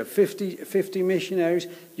testimony that you have 50 missionaries,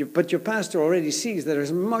 but your pastor already sees there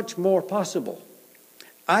is much more possible.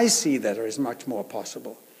 I see that there is much more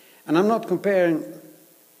possible. And I'm not comparing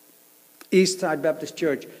Eastside Baptist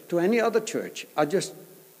Church to any other church. I just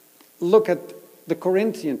look at the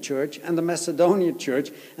Corinthian church and the Macedonian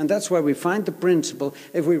church, and that's where we find the principle.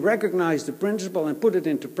 If we recognize the principle and put it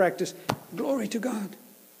into practice, glory to God.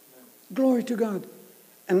 Glory to God.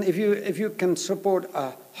 And if you can support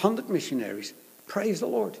 100 missionaries, praise the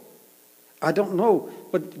Lord. I don't know,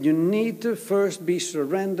 but you need to first be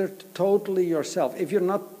surrendered totally yourself. If you're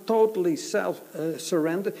not totally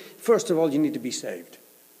surrendered, first of all, you need to be saved.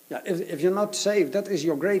 Yeah, if you're not saved, that is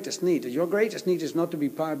your greatest need. Your greatest need is not to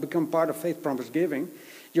become part of Faith Promise Giving.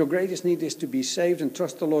 Your greatest need is to be saved and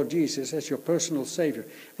trust the Lord Jesus as your personal Savior.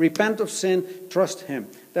 Repent of sin, trust Him.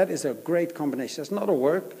 That is a great combination. That's not a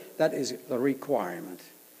work, that is a requirement.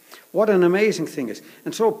 What an amazing thing is.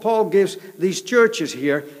 And so Paul gives these churches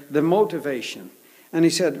here the motivation. And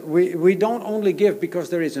he said, we don't only give because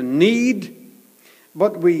there is a need,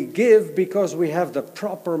 but we give because we have the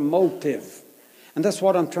proper motive. And that's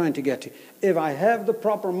what I'm trying to get to. If I have the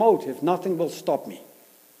proper motive, nothing will stop me.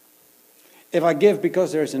 If I give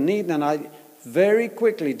because there's a need, then I very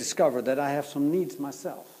quickly discover that I have some needs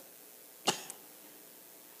myself.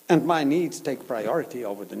 And my needs take priority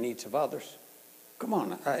over the needs of others. Come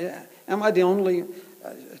on, am I the only...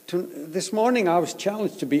 this morning I was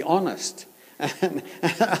challenged to be honest. And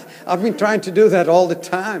I've been trying to do that all the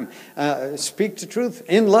time. Speak the truth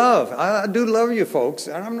in love. I do love you folks.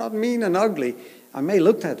 I'm not mean and ugly. I may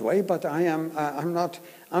look that way, but I'm not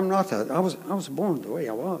that. I was born the way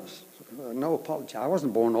I was. No apology. I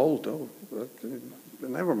wasn't born old, though.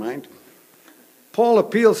 Never mind. Paul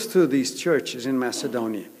appeals to these churches in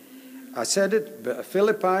Macedonia. I said it,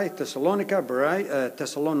 Philippi, Thessalonica,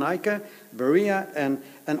 Berea, and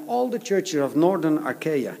all the churches of northern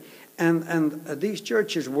Achaia. And these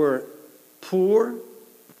churches were poor,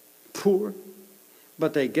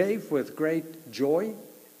 but they gave with great joy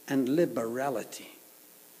and liberality.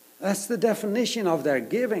 That's the definition of their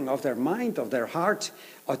giving, of their mind, of their heart.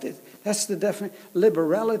 That's the definition.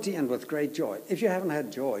 Liberality and with great joy. If you haven't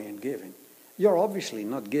had joy in giving, you're obviously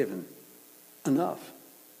not given enough.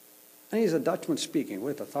 And he's a Dutchman speaking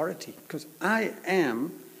with authority, because I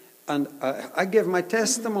am, and I give my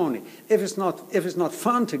testimony. If it's not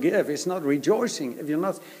fun to give, it's not rejoicing. If you're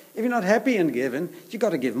not happy in giving, you got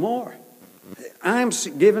to give more. I'm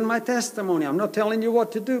giving my testimony. I'm not telling you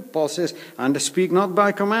what to do. Paul says, "And I speak not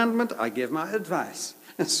by commandment, I give my advice."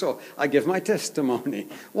 And so I give my testimony.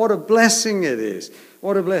 What a blessing it is.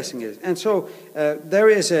 What a blessing it is. And so there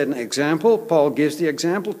is an example. Paul gives the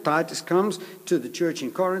example. Titus comes to the church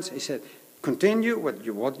in Corinth. He said, continue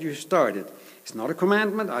what you started. It's not a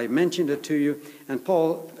commandment. I mentioned it to you. And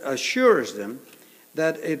Paul assures them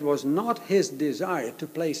that it was not his desire to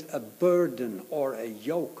place a burden or a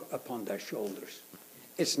yoke upon their shoulders.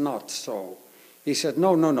 It's not so. He said,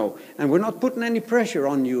 no. And we're not putting any pressure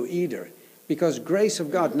on you either, because grace of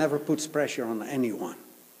God never puts pressure on anyone.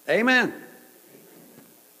 Amen.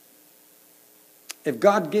 If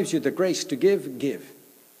God gives you the grace to give, give.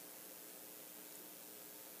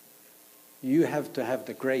 You have to have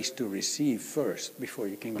the grace to receive first before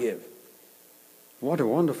you can give. What a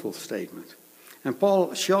wonderful statement. And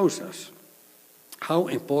Paul shows us how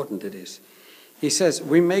important it is. He says,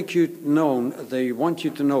 we make you known, they want you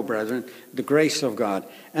to know, brethren, the grace of God.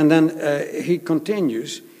 And then he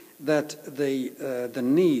continues that the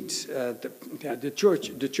needs,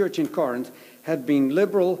 the church in Corinth had been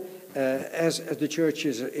liberal as the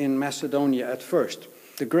churches in Macedonia at first.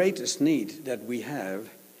 The greatest need that we have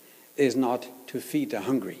is not to feed the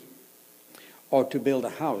hungry or to build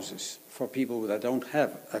houses for people that don't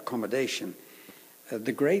have accommodation.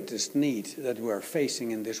 The greatest need that we are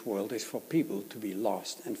facing in this world is for people to be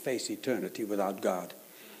lost and face eternity without God.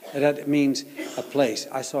 And that means a place.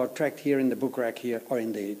 I saw a tract here in the book rack here, or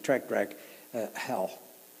in the tract rack, hell.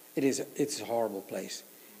 It's a horrible place.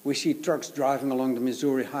 We see trucks driving along the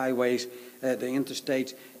Missouri highways, the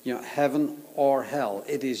interstates, heaven or hell.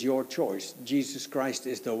 It is your choice. Jesus Christ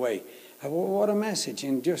is the way. What a message.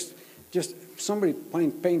 And just somebody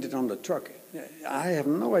painted on the truck. I have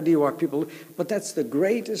no idea why people, but that's the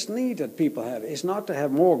greatest need that people have. It's not to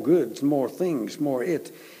have more goods, more things, more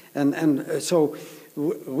it. And so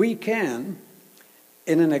we can,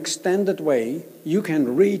 in an extended way, you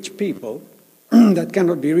can reach people that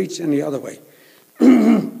cannot be reached any other way.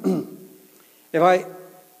 If I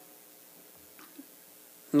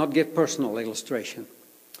not give personal illustration,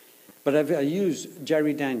 but if I use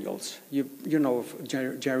Jerry Daniels, you know of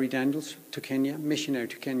Jerry Daniels to Kenya, missionary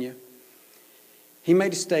to Kenya. He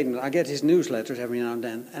made a statement. I get his newsletters every now and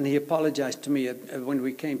then, and he apologized to me when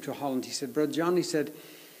we came to Holland. He said, Brother John, he said,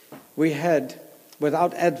 we had,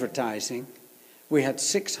 without advertising, we had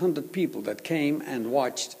 600 people that came and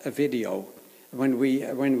watched a video when we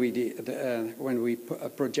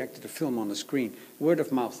projected a film on the screen, word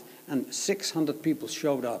of mouth, and 600 people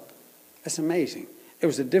showed up. That's amazing. It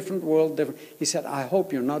was a different world. He said, I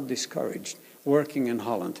hope you're not discouraged working in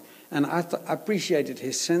Holland. And I appreciated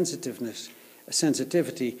his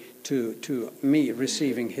sensitivity to me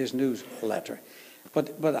receiving his newsletter.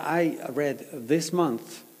 But I read this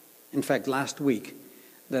month, in fact last week,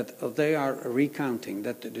 that they are recounting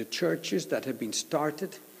that the churches that have been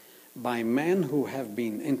started by men who have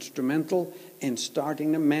been instrumental in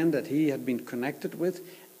starting them, men that he had been connected with,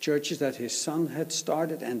 churches that his son had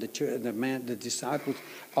started, and the disciples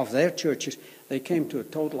of their churches, they came to a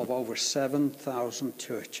total of over 7,000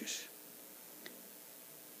 churches.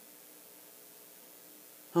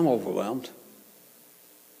 I'm overwhelmed.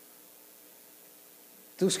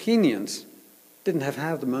 Those Kenyans didn't have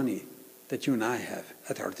half the money that you and I have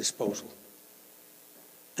at our disposal.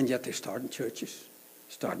 And yet they're starting churches.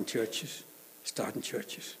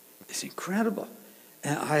 It's incredible.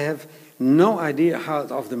 And I have no idea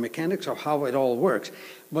of the mechanics of how it all works.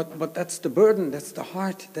 But that's the burden, that's the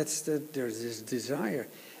heart, there's this desire.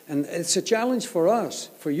 And it's a challenge for us,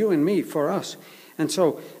 for you and me, for us. And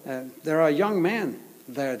so there are young men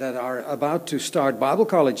there that are about to start Bible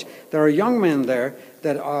college. There are young men there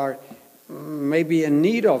that are maybe in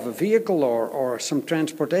need of a vehicle or some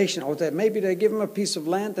transportation, or that maybe they give them a piece of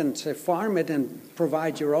land and say farm it and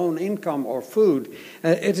provide your own income or food.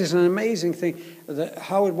 It is an amazing thing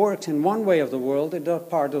how it works in one way of the world, in that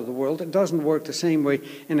part of the world. It doesn't work the same way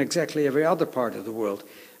in exactly every other part of the world.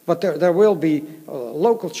 But there will be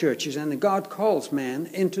local churches, and God calls man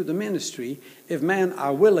into the ministry if men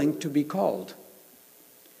are willing to be called.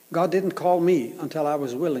 God didn't call me until I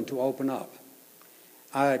was willing to open up.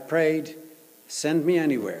 I prayed, send me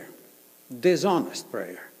anywhere. Dishonest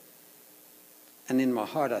prayer. And in my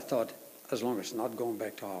heart I thought, as long as it's not going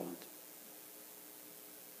back to Holland.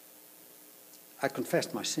 I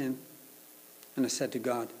confessed my sin, and I said to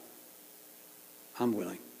God, I'm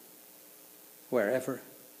willing. Wherever,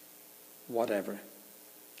 whatever.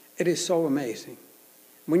 It is so amazing.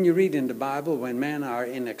 When you read in the Bible, when men are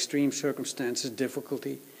in extreme circumstances,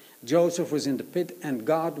 difficulty, Joseph was in the pit and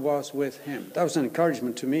God was with him. That was an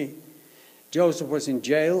encouragement to me. Joseph was in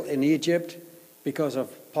jail in Egypt because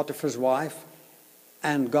of Potiphar's wife,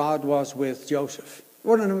 and God was with Joseph.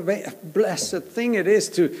 What a blessed thing it is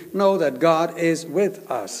to know that God is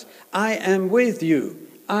with us. I am with you.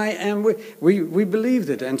 We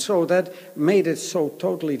believed it, and so that made it so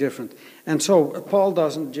totally different. And so Paul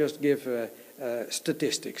doesn't just give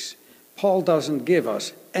statistics. Paul doesn't give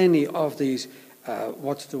us any of these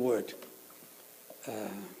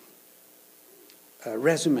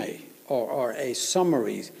resume or a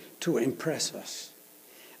summary to impress us.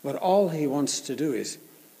 But all he wants to do is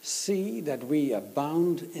see that we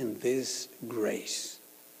abound in this grace.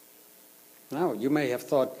 Now, you may have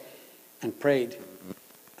thought and prayed,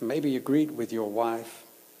 and maybe agreed with your wife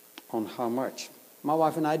on how much. My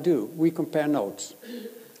wife and I do. We compare notes.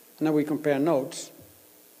 And then we compare notes,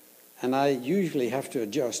 and I usually have to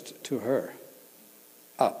adjust to her.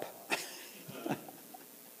 Up.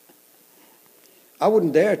 I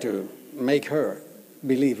wouldn't dare to make her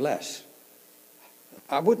believe less.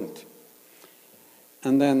 I wouldn't.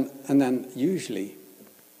 And then usually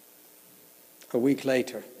a week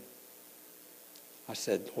later I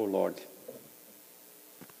said, oh Lord,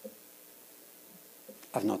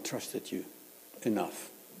 I've not trusted you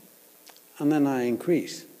enough. And then I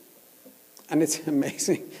increase. And it's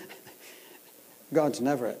amazing. God's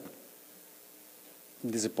never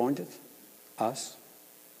disappointed us.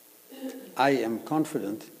 I am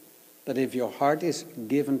confident that if your heart is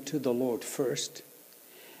given to the Lord first,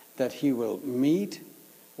 that he will meet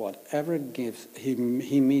whatever gives he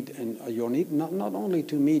meet in your need, not only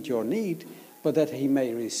to meet your need, but that he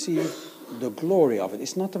may receive the glory of it.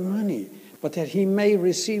 It's not the money, but that he may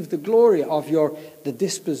receive the glory of the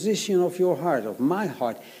disposition of your heart, of my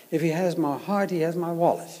heart. If he has my heart, he has my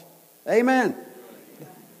wallet. Amen.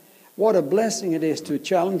 What a blessing it is to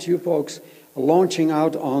challenge you folks launching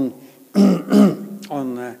out on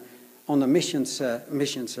the missions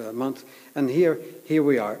month. And here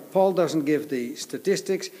we are. Paul doesn't give the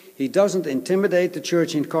statistics. He doesn't intimidate the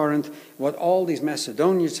church in Corinth, what all these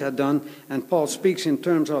Macedonians had done. And Paul speaks in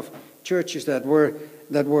terms of churches that were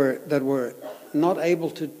not able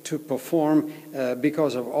to perform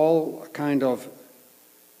because of all kind of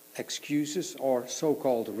excuses or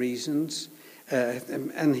so-called reasons.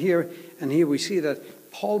 And here we see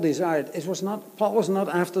that Paul desired, Paul was not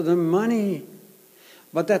after the money,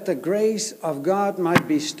 but that the grace of God might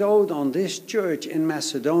be bestowed on this church in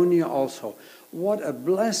Macedonia also. What a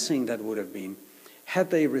blessing that would have been had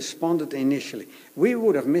they responded initially. We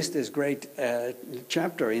would have missed this great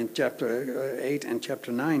chapter in chapter 8 and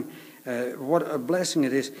chapter 9. What a blessing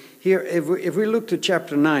it is. Here, if we look to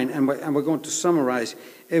chapter 9, and we're going to summarize,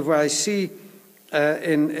 if I see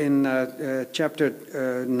in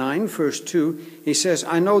chapter 9, verse 2, he says,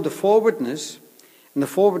 I know the forwardness, and the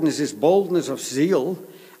forwardness is boldness of zeal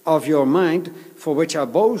of your mind, for which I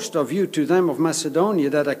boast of you to them of Macedonia,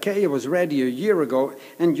 that Achaia was ready a year ago,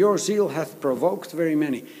 and your zeal hath provoked very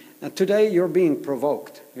many. Now today you're being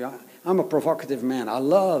provoked. Yeah? I'm a provocative man. I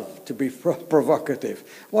love to be provocative.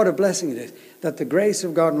 What a blessing it is that the grace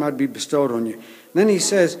of God might be bestowed on you. Then he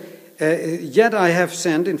says, yet I have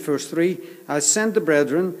sent, in verse 3, I sent the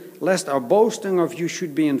brethren, lest our boasting of you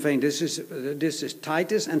should be in vain. This is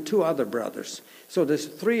Titus and 2 other brothers. So there's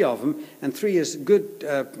 3 of them, and 3 is good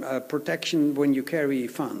protection when you carry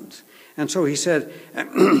funds. And so he said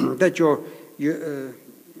that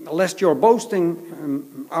lest your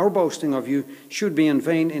boasting, our boasting of you, should be in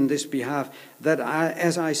vain in this behalf, that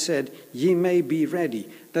as I said, ye may be ready,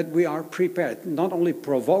 that we are prepared, not only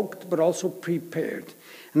provoked, but also prepared.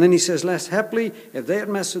 And then he says, lest haply, if they at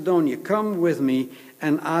Macedonia come with me,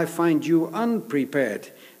 and I find you unprepared,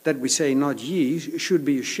 that we say not ye, should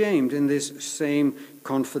be ashamed in this same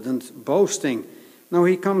confident boasting. Now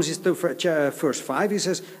he comes to verse 5, he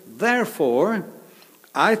says, therefore,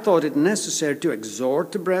 I thought it necessary to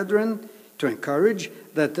exhort the brethren, to encourage,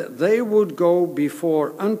 that they would go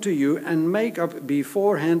before unto you, and make up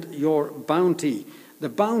beforehand your bounty. The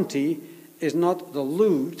bounty is not the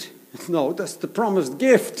loot. No, that's the promised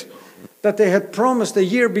gift that they had promised a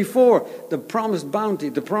year before. The promised bounty,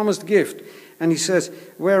 the promised gift. And he says,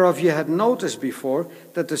 whereof ye had noticed before,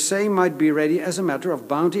 that the same might be ready as a matter of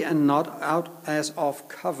bounty, and not out as of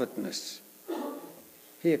covetousness.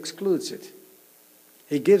 He excludes it.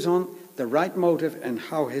 He gives on the right motive and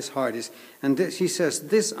how his heart is. And this, he says,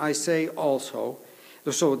 this I say also.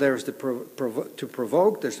 So there's the to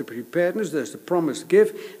provoke, there's the preparedness, there's the promised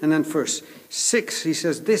gift. And then verse 6, he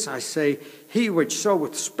says, this I say, he which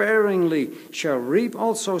soweth sparingly shall reap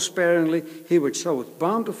also sparingly. He which soweth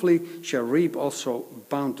bountifully shall reap also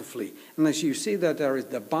bountifully. And as you see that there is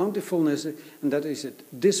the bountifulness, and that is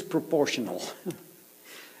it disproportional.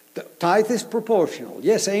 The tithe is proportional.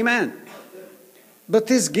 Yes, amen. But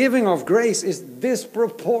this giving of grace is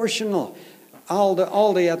disproportional. All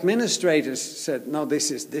the administrators said, no, this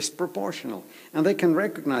is disproportional. And they can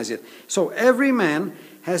recognize it. So every man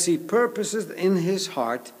has he purposes in his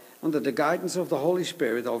heart, under the guidance of the Holy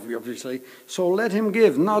Spirit, obviously. So let him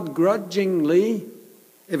give, not grudgingly,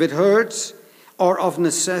 if it hurts, or of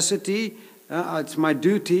necessity. It's my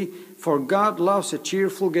duty, for God loves a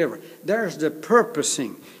cheerful giver. There's the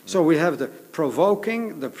purposing. So we have the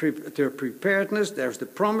provoking, the preparedness, there's the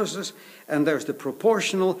promises, and there's the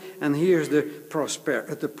proportional, and here's the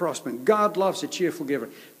prospering. God loves a cheerful giver.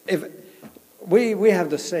 If we have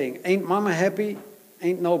the saying, ain't mama happy,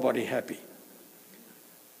 ain't nobody happy.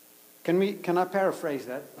 Can I paraphrase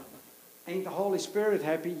that? Ain't the Holy Spirit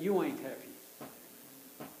happy, you ain't happy.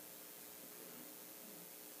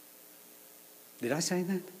 Did I say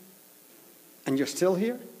that? And you're still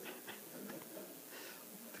here?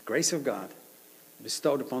 The grace of God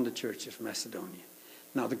bestowed upon the church of Macedonia.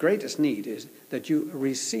 Now, the greatest need is that you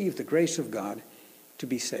receive the grace of God to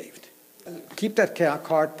be saved. Keep that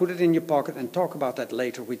card, put it in your pocket, and talk about that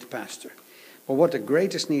later with the pastor. But what the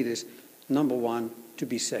greatest need is, number 1, to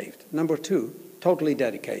be saved. Number 2, totally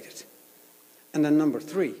dedicated. And then number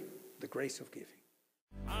 3, the grace of giving.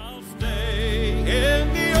 I'll stay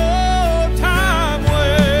in